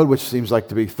with a Yod, which seems like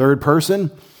to be third person,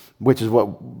 which is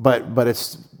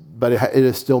but it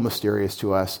is still mysterious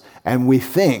to us. And we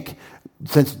think,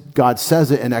 since God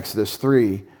says it in Exodus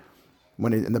 3,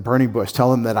 when in the burning bush,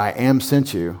 tell him that I am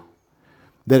sent you,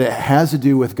 that it has to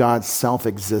do with God's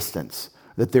self-existence,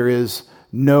 that there is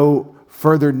no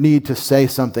further need to say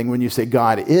something when you say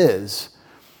God is.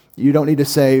 You don't need to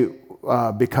say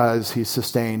because he's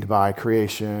sustained by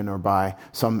creation or by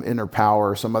some inner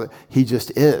power or some other. He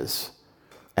just is.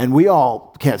 And we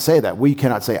all can't say that. We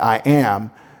cannot say I am.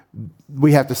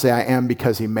 We have to say I am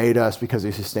because he made us, because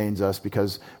he sustains us,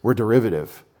 because we're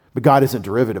derivative. But God isn't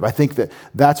derivative. I think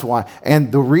that's why.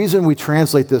 And the reason we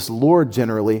translate this Lord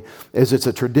generally is it's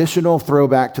a traditional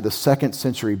throwback to the 2nd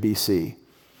century BC.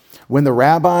 When the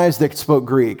rabbis that spoke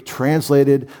Greek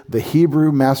translated the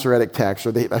Hebrew Masoretic text,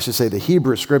 or I should say the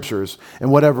Hebrew scriptures,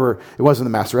 and whatever, it wasn't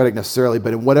the Masoretic necessarily,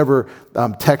 but in whatever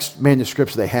text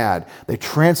manuscripts they had, they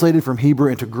translated from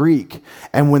Hebrew into Greek.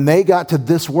 And when they got to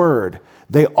this word,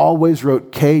 they always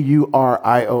wrote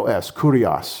K-U-R-I-O-S,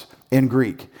 kurios, in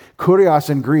Greek. Kurios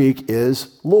in Greek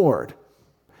is Lord.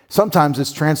 Sometimes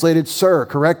it's translated sir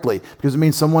correctly, because it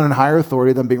means someone in higher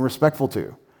authority than being respectful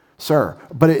to. Sir,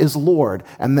 but it is Lord.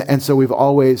 And so we've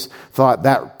always thought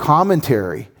that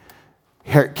commentary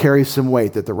carries some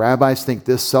weight, that the rabbis think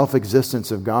this self-existence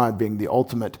of God being the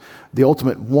ultimate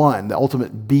one, the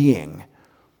ultimate being,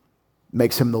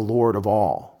 makes him the Lord of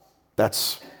all.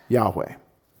 That's Yahweh.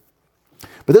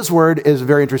 But But this word is a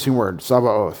very interesting word,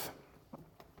 Sabaoth.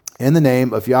 In the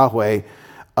name of Yahweh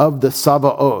of the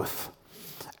Sabaoth.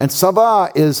 And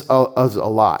Sabah is a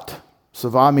lot.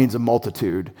 Sabah means a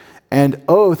multitude. And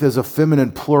oath is a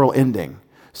feminine plural ending.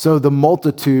 So the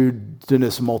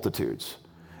multitudinous multitudes.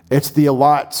 It's the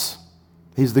allots.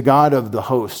 He's the God of the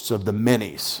hosts, of the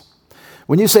manys.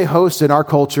 When you say host in our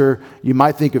culture, you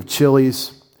might think of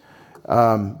Chili's.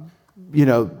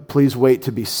 Please wait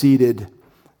to be seated.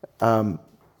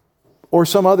 Or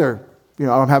some other,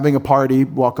 I'm having a party.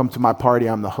 Welcome to my party.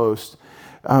 I'm the host.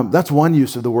 That's one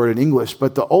use of the word in English.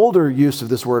 But the older use of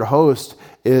this word host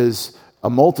is a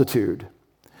multitude.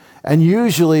 And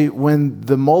usually when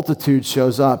the multitude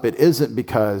shows up, it isn't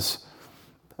because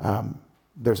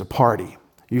there's a party.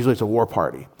 Usually it's a war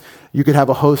party. You could have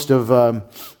a host of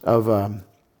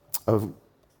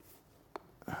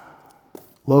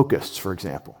locusts, for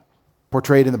example.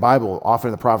 Portrayed in the Bible, often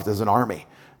in the prophets, as an army.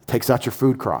 It takes out your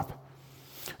food crop.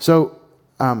 So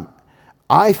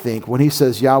I think when he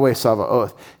says Yahweh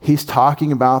Sabaoth, he's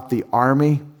talking about the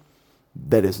army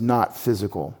that is not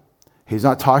physical. He's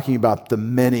not talking about the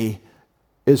many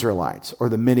Israelites or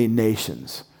the many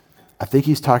nations. I think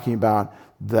he's talking about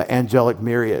the angelic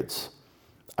myriads.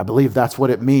 I believe that's what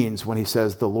it means when he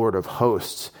says the Lord of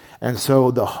hosts. And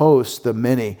so the hosts, the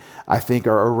many, I think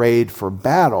are arrayed for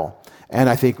battle. And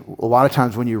I think a lot of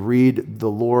times when you read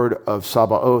the Lord of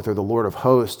Sabaoth or the Lord of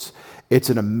hosts, it's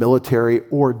in a military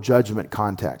or judgment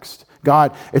context.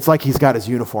 God, it's like he's got his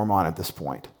uniform on at this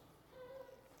point.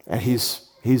 And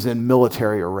he's in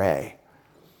military array.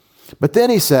 But then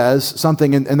he says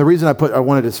something, and the reason I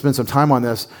wanted to spend some time on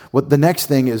this, the next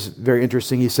thing is very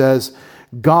interesting. He says,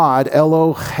 God,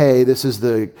 Elohe, this is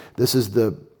the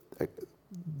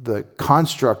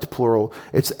construct plural.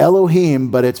 It's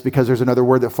Elohim, but it's because there's another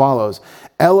word that follows.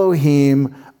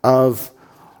 Elohim of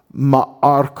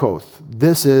Ma'arkoth.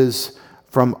 This is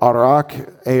from Arak,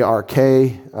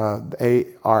 A-R-K,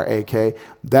 A-R-A-K.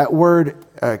 That word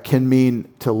can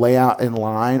mean to lay out in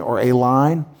line or a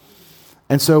line.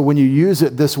 And so when you use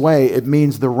it this way, it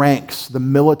means the ranks, the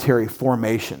military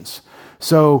formations.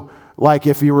 So like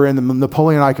if you were in the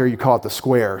Napoleonic era, you call it the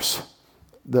squares,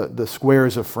 the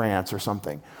squares of France or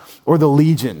something, or the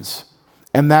legions.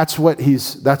 And that's what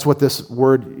this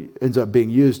word ends up being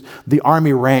used. The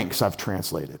army ranks, I've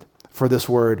translated for this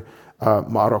word,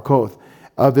 Ma'arokoth,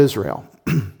 of Israel.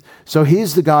 So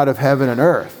he's the God of heaven and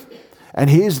earth. And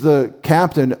he's the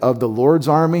captain of the Lord's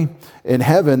army in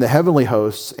heaven, the heavenly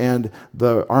hosts, and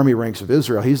the army ranks of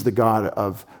Israel. He's the God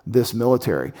of this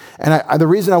military. And the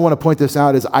reason I want to point this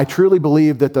out is I truly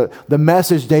believe that the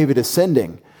message David is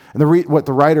sending, and what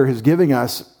the writer is giving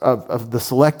us of the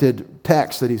selected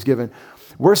text that he's given,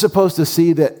 we're supposed to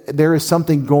see that there is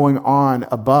something going on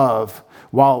above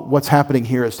while what's happening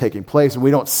here is taking place, and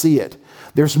we don't see it.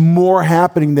 There's more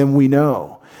happening than we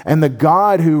know. And the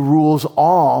God who rules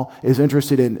all is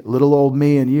interested in little old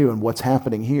me and you and what's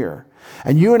happening here.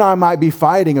 And you and I might be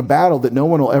fighting a battle that no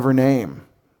one will ever name,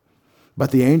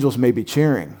 but the angels may be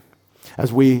cheering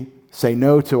as we say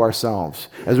no to ourselves,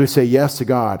 as we say yes to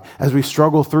God, as we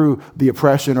struggle through the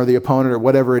oppression or the opponent or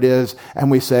whatever it is,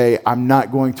 and we say, I'm not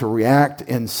going to react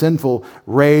in sinful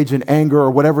rage and anger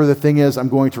or whatever the thing is. I'm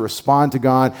going to respond to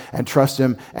God and trust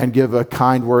him and give a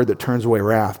kind word that turns away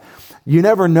wrath. You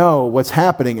never know what's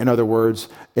happening, in other words,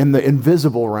 in the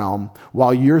invisible realm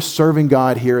while you're serving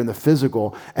God here in the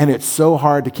physical. And it's so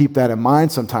hard to keep that in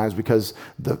mind sometimes because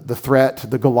the threat,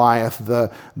 the Goliath,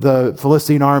 the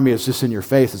Philistine army is just in your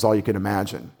face. It's all you can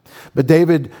imagine. But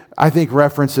David, I think,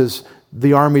 references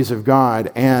the armies of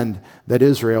God and that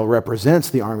Israel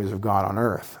represents the armies of God on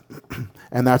earth.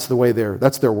 And that's the way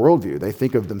that's their worldview. They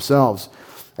think of themselves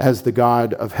as the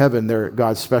God of heaven, they're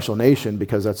God's special nation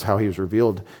because that's how he's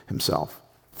revealed himself.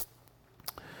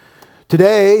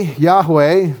 Today,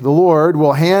 Yahweh, the Lord,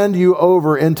 will hand you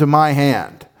over into my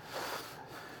hand.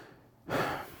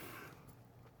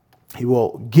 He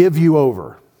will give you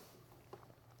over.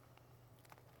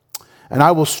 And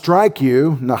I will strike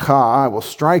you, Nacha, I will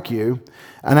strike you,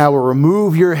 and I will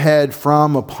remove your head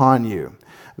from upon you.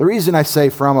 The reason I say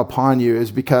from upon you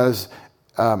is because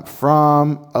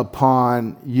from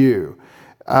upon you.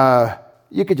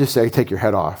 You could just say, take your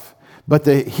head off. But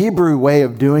the Hebrew way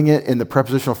of doing it in the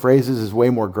prepositional phrases is way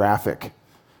more graphic.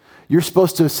 You're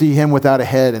supposed to see him without a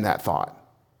head in that thought.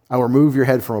 I will remove your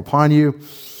head from upon you.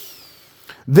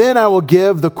 Then I will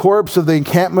give the corpse of the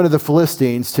encampment of the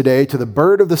Philistines today to the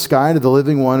bird of the sky and to the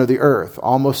living one of the earth.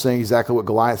 Almost saying exactly what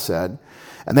Goliath said.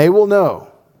 And they will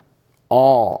know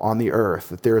all on the earth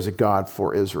that there is a God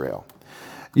for Israel.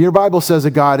 Your Bible says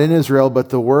a God in Israel, but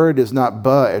the word is not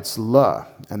ba, it's la.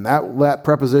 And that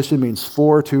preposition means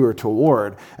for, to, or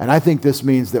toward. And I think this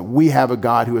means that we have a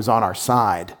God who is on our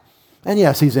side. And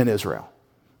yes, he's in Israel.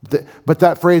 But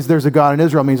that phrase, there's a God in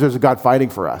Israel, means there's a God fighting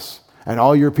for us. And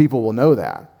all your people will know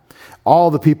that. All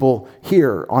the people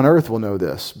here on earth will know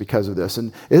this because of this.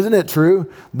 And isn't it true?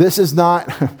 This is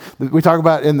not, we talk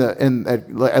about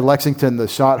at Lexington, the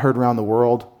shot heard around the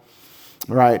world.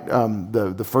 Right,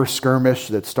 the first skirmish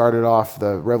that started off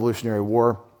the Revolutionary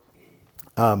War,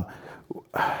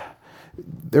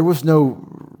 there was no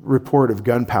report of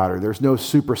gunpowder. There's no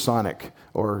supersonic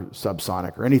or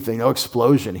subsonic or anything, no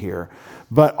explosion here.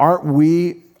 But aren't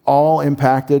we all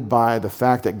impacted by the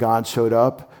fact that God showed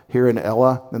up here in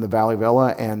Elah, in the Valley of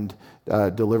Elah, and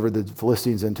delivered the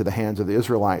Philistines into the hands of the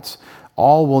Israelites?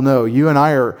 All will know. You and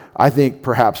I are, I think,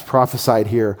 perhaps prophesied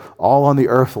here. All on the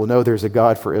earth will know there's a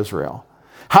God for Israel.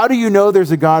 How do you know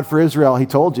there's a God for Israel? He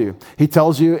told you. He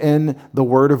tells you in the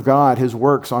Word of God, his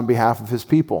works on behalf of his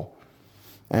people.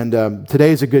 And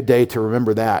today is a good day to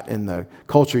remember that in the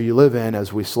culture you live in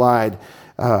as we slide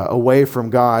away from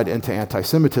God into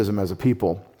anti-Semitism as a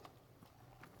people.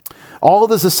 All of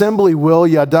this assembly will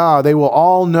yada, they will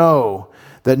all know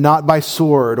that not by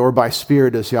sword or by spear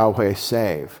does Yahweh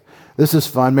save. This is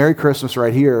fun. Merry Christmas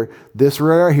right here. This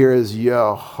right here is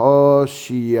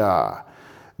Yehoshia.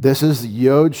 This is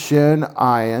Yod Shin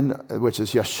Ayin, which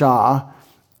is Yasha,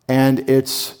 and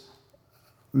it's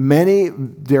many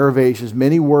derivations,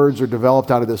 many words are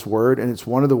developed out of this word, and it's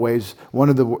one of the words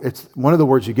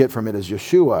you get from it is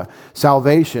Yeshua,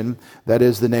 salvation. That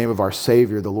is the name of our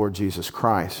Savior, the Lord Jesus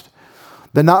Christ.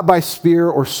 That not by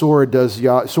spear or sword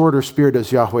or spear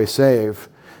does Yahweh save,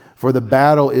 for the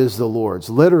battle is the Lord's.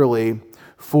 Literally,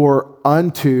 for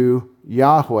unto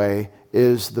Yahweh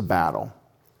is the battle.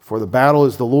 For the battle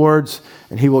is the Lord's,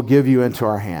 and he will give you into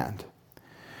our hand.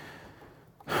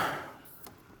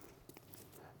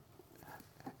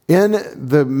 In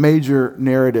the major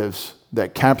narratives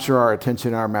that capture our attention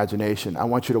and our imagination, I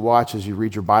want you to watch as you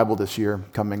read your Bible this year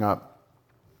coming up.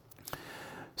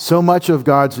 So much of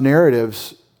God's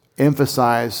narratives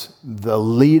emphasize the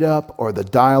lead up or the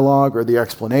dialogue or the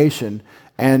explanation,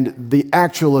 and the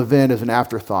actual event is an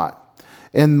afterthought.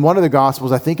 In one of the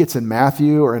Gospels, I think it's in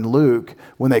Matthew or in Luke,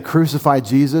 when they crucified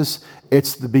Jesus,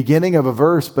 it's the beginning of a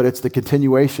verse, but it's the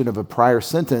continuation of a prior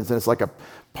sentence, and it's like a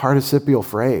participial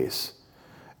phrase.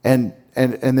 And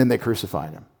then they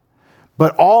crucified him.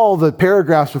 But all the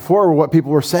paragraphs before were what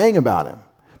people were saying about him,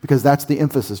 because that's the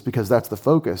emphasis, because that's the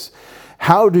focus.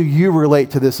 How do you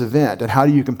relate to this event, and how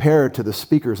do you compare it to the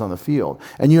speakers on the field?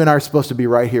 And you and I are supposed to be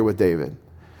right here with David.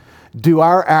 Do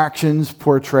our actions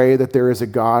portray that there is a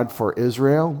God for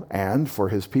Israel and for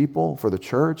his people, for the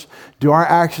church? Do our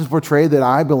actions portray that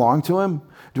I belong to him?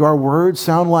 Do our words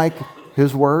sound like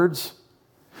his words?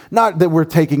 Not that we're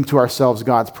taking to ourselves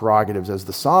God's prerogatives as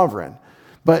the sovereign,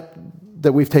 but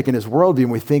that we've taken his worldview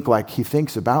and we think like he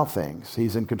thinks about things.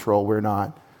 He's in control, we're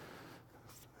not.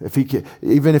 The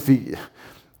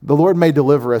Lord may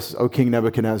deliver us, O King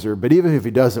Nebuchadnezzar, but even if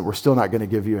he doesn't, we're still not going to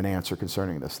give you an answer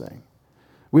concerning this thing.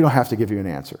 We don't have to give you an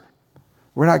answer.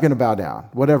 We're not going to bow down.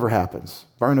 Whatever happens,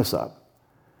 burn us up.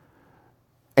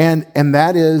 And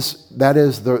that is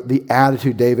the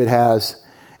attitude David has,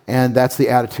 and that's the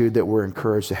attitude that we're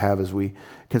encouraged to have as we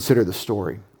consider the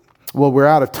story. Well, we're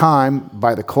out of time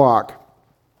by the clock,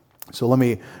 so let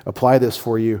me apply this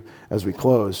for you as we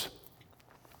close.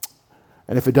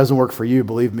 And if it doesn't work for you,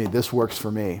 believe me, this works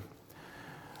for me.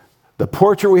 The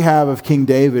portrait we have of King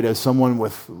David as someone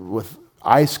with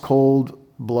ice-cold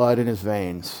blood in his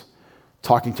veins,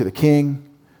 talking to the king,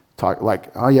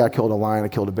 oh yeah, I killed a lion, I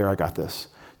killed a bear, I got this.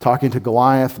 Talking to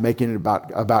Goliath, making it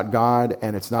about God,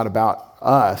 and it's not about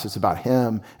us, it's about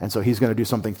him, and so he's going to do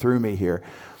something through me here.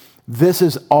 This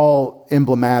is all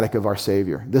emblematic of our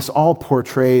Savior. This all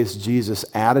portrays Jesus'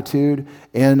 attitude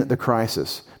in the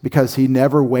crisis, because he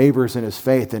never wavers in his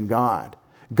faith in God.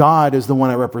 God is the one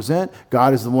I represent.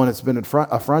 God is the one that's been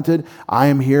affronted. I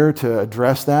am here to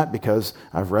address that because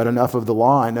I've read enough of the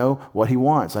law. I know what he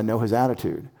wants. I know his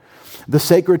attitude. The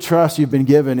sacred trust you've been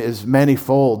given is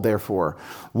manifold, therefore.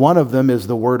 One of them is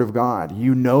the Word of God.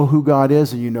 You know who God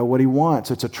is and you know what he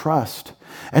wants. It's a trust.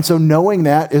 And so knowing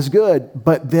that is good.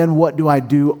 But then what do I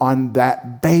do on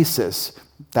that basis?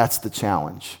 That's the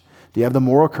challenge. Do you have the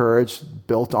moral courage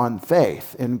built on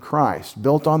faith in Christ,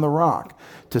 built on the rock,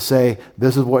 to say,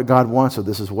 this is what God wants, so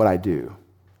this is what I do?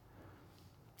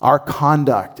 Our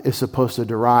conduct is supposed to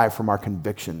derive from our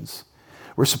convictions.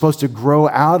 We're supposed to grow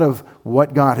out of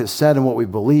what God has said and what we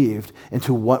believed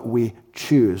into what we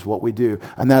choose, what we do.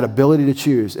 And that ability to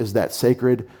choose is that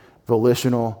sacred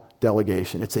volitional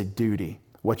delegation. It's a duty.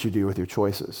 what you do with your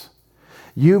choices.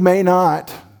 You may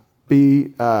not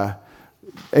be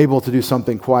able to do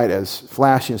something quite as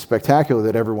flashy and spectacular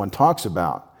that everyone talks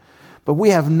about. But we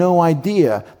have no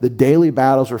idea the daily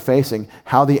battles we're facing,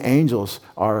 how the angels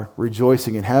are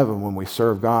rejoicing in heaven when we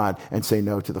serve God and say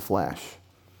no to the flesh.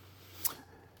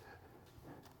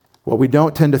 What we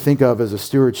don't tend to think of as a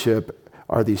stewardship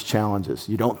are these challenges.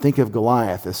 You don't think of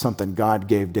Goliath as something God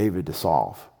gave David to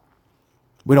solve.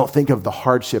 We don't think of the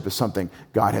hardship as something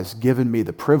God has given me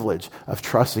the privilege of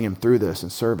trusting him through this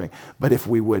and serving. But if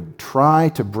we would try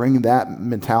to bring that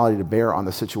mentality to bear on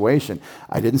the situation,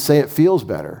 I didn't say it feels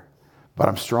better, but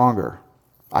I'm stronger.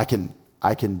 I can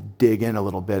dig in a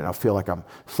little bit and I'll feel like I'm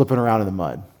slipping around in the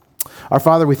mud. Our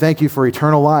Father, we thank you for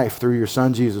eternal life through your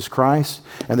Son, Jesus Christ,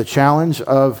 and the challenge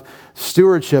of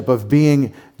stewardship, of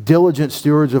being diligent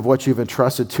stewards of what you've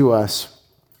entrusted to us,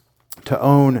 to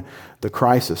own the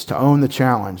crisis, to own the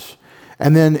challenge.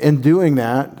 And then in doing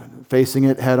that, facing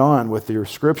it head on with your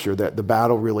scripture, that the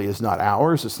battle really is not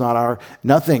ours. It's not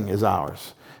nothing is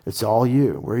ours. It's all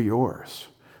you. We're yours.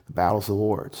 The battle's the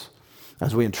Lord's.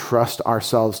 As we entrust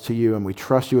ourselves to you and we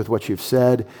trust you with what you've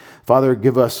said, Father,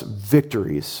 give us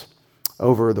victories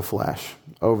over the flesh,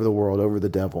 over the world, over the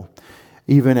devil,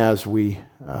 even as we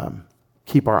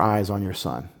keep our eyes on your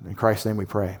Son. In Christ's name we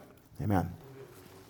pray. Amen.